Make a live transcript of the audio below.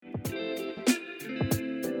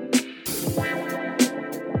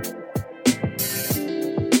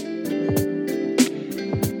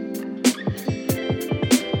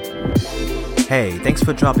Hey, thanks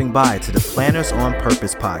for dropping by to the Planners on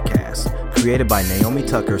Purpose podcast, created by Naomi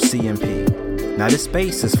Tucker, CMP. Now, this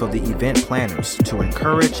space is for the event planners to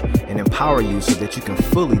encourage and empower you so that you can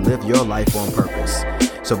fully live your life on purpose.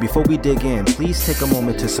 So before we dig in, please take a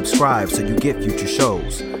moment to subscribe so you get future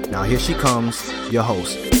shows. Now, here she comes, your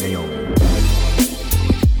host, Naomi.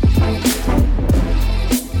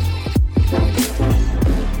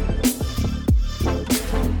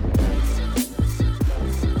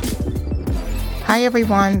 Hi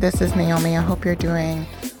everyone, this is Naomi. I hope you're doing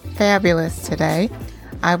fabulous today.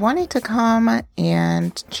 I wanted to come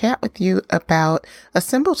and chat with you about a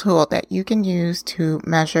simple tool that you can use to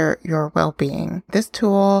measure your well-being. This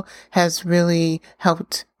tool has really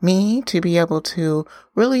helped me to be able to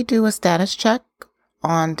really do a status check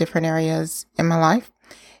on different areas in my life.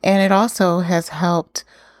 And it also has helped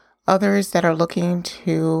others that are looking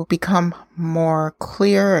to become more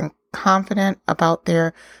clear and confident about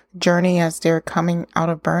their journey as they're coming out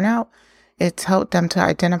of burnout. It's helped them to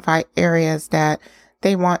identify areas that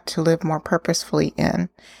they want to live more purposefully in.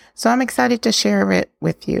 So I'm excited to share it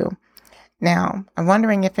with you. Now, I'm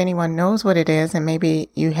wondering if anyone knows what it is, and maybe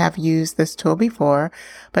you have used this tool before,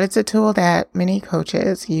 but it's a tool that many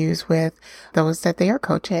coaches use with those that they are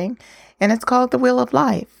coaching, and it's called the Wheel of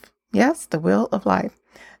Life. Yes, the Wheel of Life.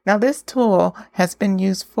 Now, this tool has been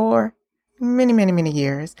used for many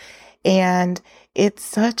years, and it's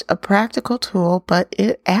such a practical tool, but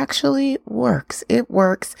it actually works. It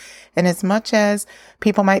works. And as much as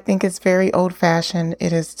people might think it's very old-fashioned,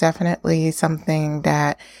 it is definitely something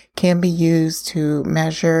that can be used to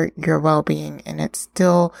measure your well-being, and it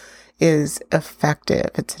still is effective.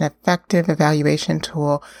 It's an effective evaluation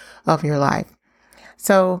tool of your life.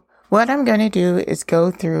 So what I'm going to do is go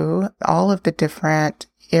through all of the different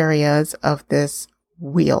areas of this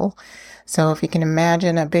wheel. So if you can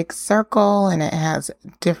imagine a big circle and it has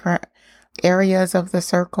different areas of the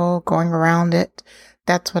circle going around it,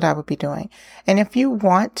 that's what I would be doing. And if you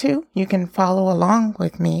want to, you can follow along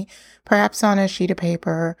with me, perhaps on a sheet of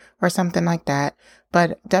paper or something like that.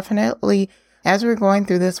 But definitely, as we're going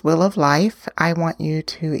through this Wheel of Life, I want you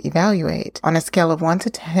to evaluate on a scale of 1 to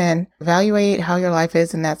 10, evaluate how your life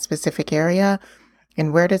is in that specific area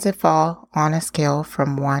and where does it fall on a scale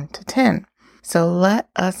from 1 to 10. So let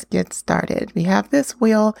us get started. We have this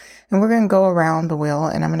wheel and we're going to go around the wheel,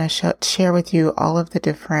 and I'm going to share with you all of the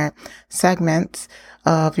different segments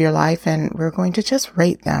of your life, and we're going to just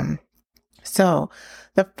rate them. So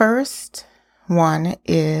the first one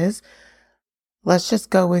is, let's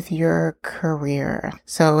just go with your career.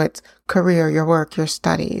 So it's career, your work, your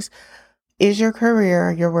studies. Is your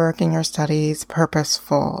career, your work, and your studies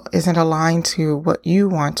purposeful? Is it aligned to what you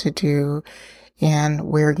want to do and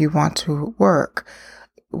where you want to work?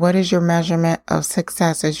 What is your measurement of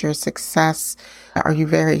success? Is your success, are you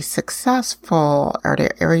very successful? Are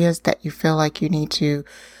there areas that you feel like you need to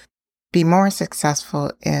be more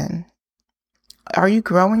successful in? Are you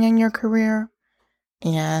growing in your career?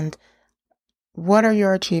 And what are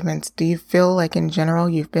your achievements? Do you feel like in general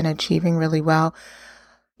you've been achieving really well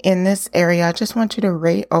in this area? I just want you to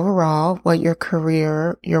rate overall what your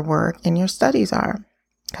career, your work, and your studies are.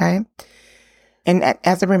 Okay? And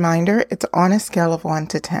as a reminder, it's on a scale of 1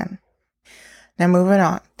 to 10. Now moving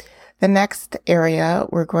on. The next area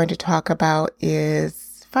we're going to talk about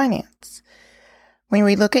is finance. When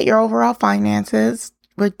we look at your overall finances,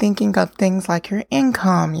 we're thinking of things like your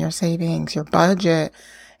income, your savings, your budget,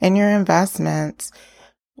 and your investments.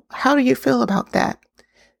 How do you feel about that?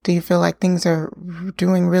 Do you feel like things are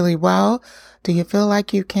doing really well? Do you feel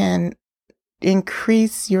like you can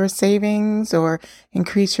increase your savings or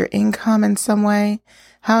increase your income in some way?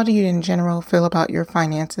 How do you in general feel about your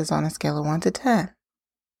finances on a scale of 1 to 10?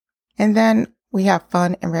 And then we have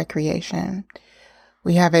fun and recreation.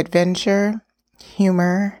 We have adventure,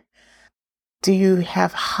 humor. Do you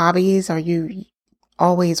have hobbies? Are you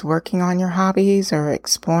always working on your hobbies or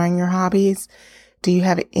exploring your hobbies? Do you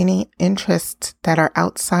have any interests that are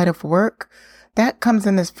outside of work? That comes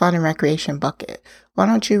in this fun and recreation bucket. Why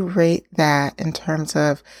don't you rate that in terms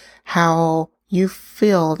of how you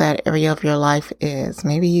feel that area of your life is?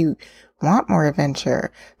 Maybe you want more adventure.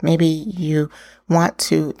 Maybe you want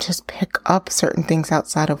to just pick up certain things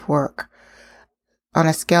outside of work. On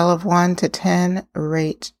a scale of 1 to 10,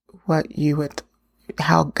 rate what you would,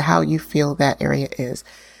 how you feel that area is.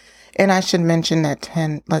 And I should mention that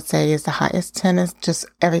 10, let's say, is the highest. 10 is just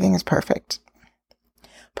everything is perfect.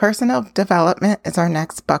 Personal development is our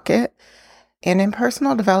next bucket. And in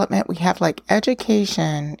personal development, we have like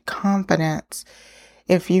education, confidence.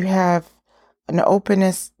 If you have an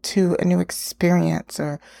openness to a new experience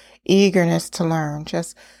or eagerness to learn,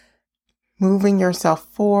 just moving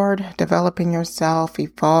yourself forward, developing yourself,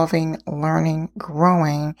 evolving, learning,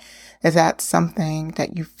 growing? Is that something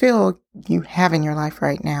that you feel you have in your life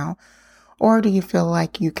right now? Or do you feel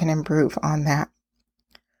like you can improve on that?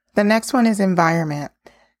 The next one is environment.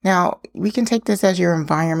 Now, we can take this as your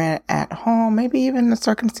environment at home, maybe even the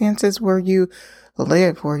circumstances where you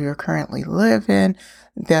live, where you're currently living,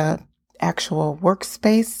 the actual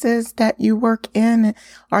workspaces that you work in.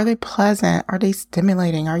 Are they pleasant? Are they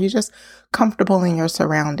stimulating? Are you just comfortable in your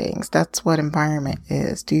surroundings? That's what environment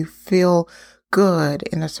is. Do you feel good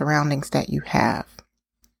in the surroundings that you have?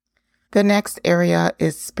 The next area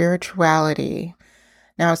is spirituality.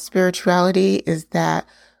 Now, spirituality is that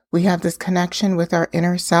we have this connection with our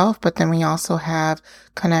inner self, but then we also have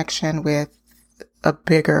connection with a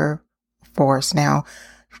bigger force. Now,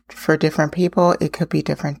 for different people, it could be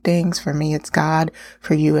different things. For me, it's God.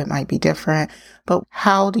 For you, it might be different. But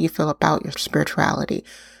how do you feel about your spirituality?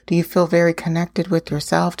 Do you feel very connected with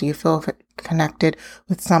yourself? Do you feel connected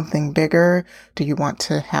with something bigger? Do you want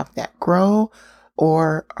to have that grow?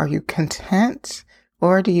 Or are you content?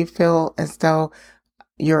 Or do you feel as though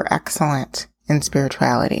you're excellent in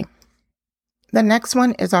spirituality? The next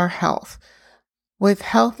one is our health. With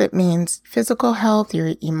health, it means physical health,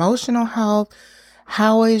 your emotional health.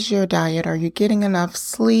 How is your diet? Are you getting enough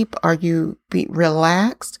sleep? Are you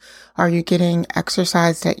relaxed? Are you getting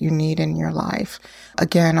exercise that you need in your life?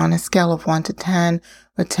 Again, on a scale of 1 to 10,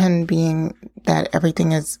 with 10 being that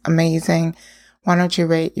everything is amazing, why don't you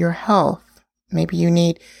rate your health? Maybe you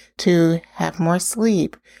need to have more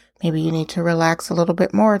sleep. Maybe you need to relax a little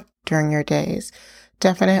bit more during your days.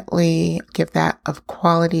 Definitely give that a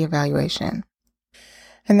quality evaluation.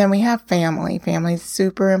 And then we have family. Family is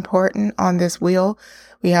super important on this wheel.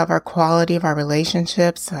 We have our quality of our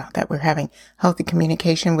relationships, that we're having healthy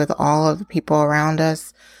communication with all of the people around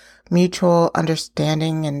us, mutual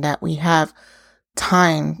understanding, and that we have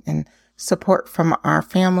time and support from our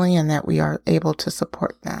family and that we are able to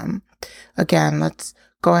support them. Again, let's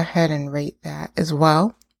go ahead and rate that as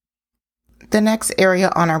well. The next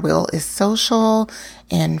area on our wheel is social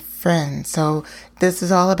and friends. So this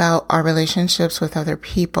is all about our relationships with other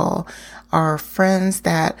people, our friends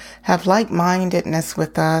that have like-mindedness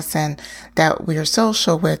with us and that we are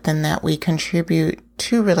social with and that we contribute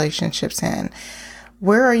to relationships in.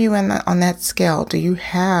 Where are you on that scale? Do you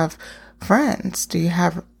have friends? Do you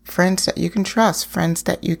have friends that you can trust, friends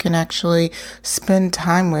that you can actually spend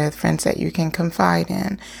time with, friends that you can confide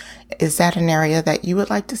in? Is that an area that you would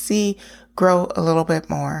like to see grow a little bit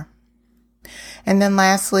more? And then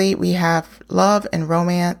lastly, we have love and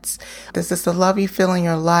romance. This is the love you feel in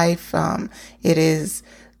your life. It is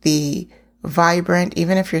the vibrant,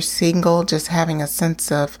 even if you're single, just having a sense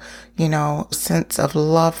of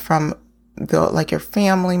love from your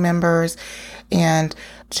family members and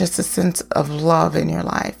just a sense of love in your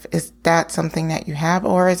life. Is that something that you have,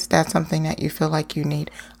 or is that something that you feel like you need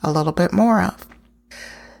a little bit more of?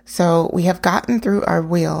 So we have gotten through our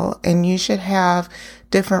wheel, and you should have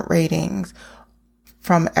different ratings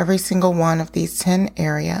from every single one of these 10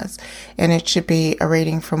 areas, and it should be a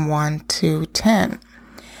rating from 1 to 10.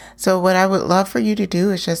 So what I would love for you to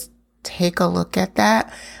do is just take a look at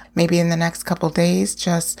that. Maybe in the next couple days,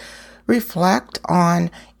 just reflect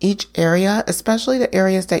on each area, especially the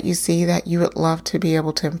areas that you see that you would love to be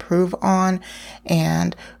able to improve on,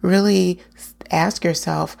 and really ask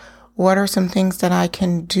yourself, what are some things that I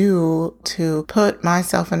can do to put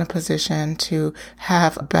myself in a position to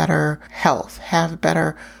have better health, have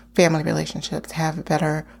better family relationships, have a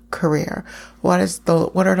better career? What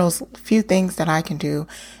are those few things that I can do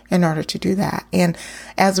in order to do that? And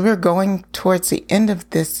as we're going towards the end of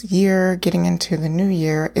this year, getting into the new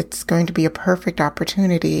year, it's going to be a perfect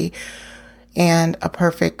opportunity and a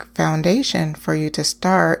perfect foundation for you to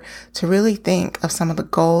start to really think of some of the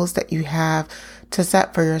goals that you have to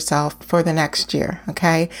set for yourself for the next year.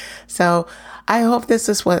 Okay. So I hope this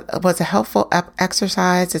is what was a helpful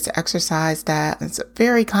exercise. It's an exercise that it's a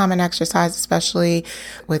very common exercise, especially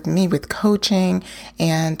with me with coaching.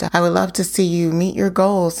 And I would love to see you meet your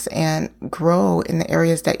goals and grow in the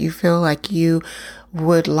areas that you feel like you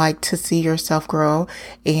would like to see yourself grow.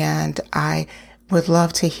 And I would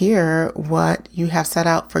love to hear what you have set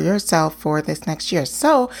out for yourself for this next year.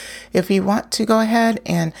 So if you want to go ahead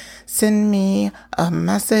and send me a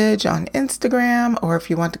message on Instagram, or if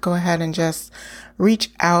you want to go ahead and just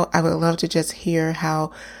reach out, I would love to just hear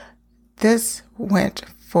how this went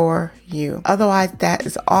for you. Otherwise, that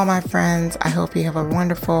is all, my friends. I hope you have a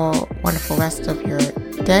wonderful, wonderful rest of your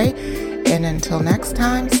day. And until next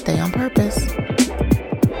time, stay on purpose.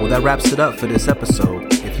 Well, that wraps it up for this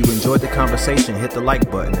episode. If If you enjoyed the conversation, hit the like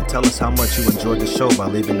button and tell us how much you enjoyed the show by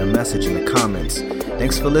leaving a message in the comments.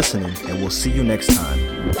 Thanks for listening, and we'll see you next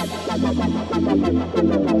time.